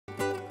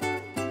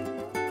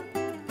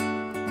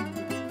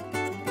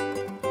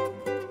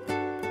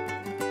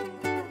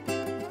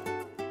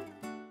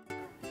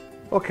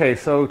Okay,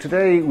 so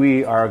today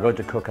we are going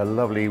to cook a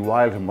lovely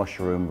wild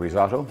mushroom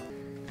risotto.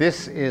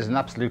 This is an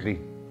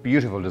absolutely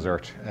beautiful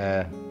dessert.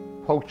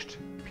 Poached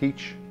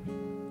peach,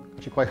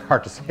 actually quite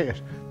hard to say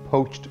it,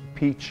 poached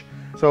peach.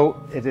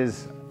 So it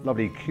is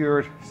lovely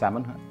cured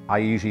salmon. I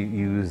usually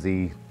use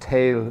the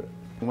tail.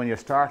 When you're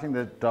starting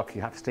the duck, you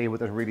have to stay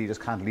with it really, you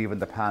just can't leave it in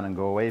the pan and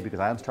go away, because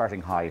I am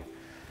starting high.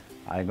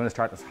 I'm going to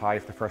start this high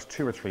for the first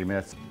 2 or 3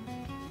 minutes.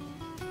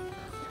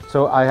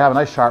 So I have a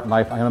nice sharp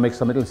knife. I'm going to make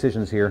some little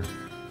incisions here.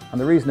 And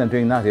the reason I'm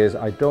doing that is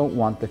I don't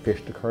want the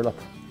fish to curl up.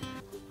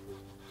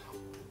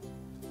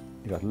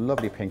 You've got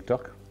lovely pink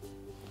duck.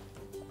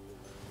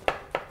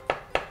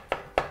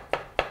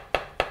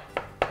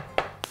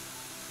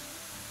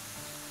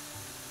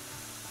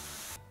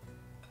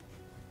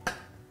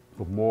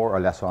 Put more or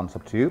less on, it's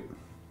up to you.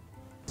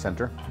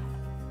 Center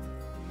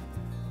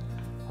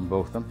on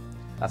both of them.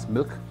 That's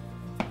milk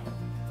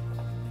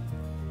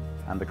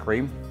and the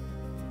cream.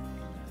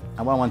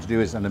 And what I want to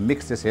do is I'm going to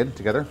mix this in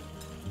together.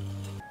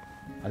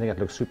 I think it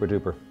looks super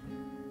duper.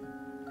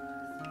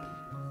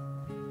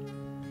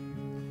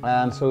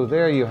 And so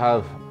there you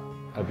have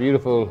a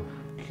beautiful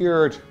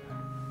cured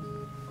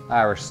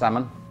Irish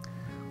salmon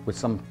with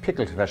some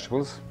pickled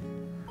vegetables,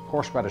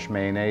 horseradish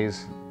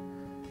mayonnaise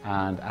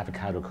and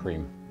avocado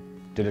cream.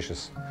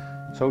 Delicious.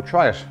 So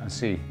try it and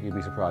see, you'll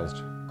be surprised.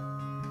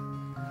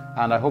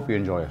 And I hope you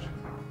enjoy it.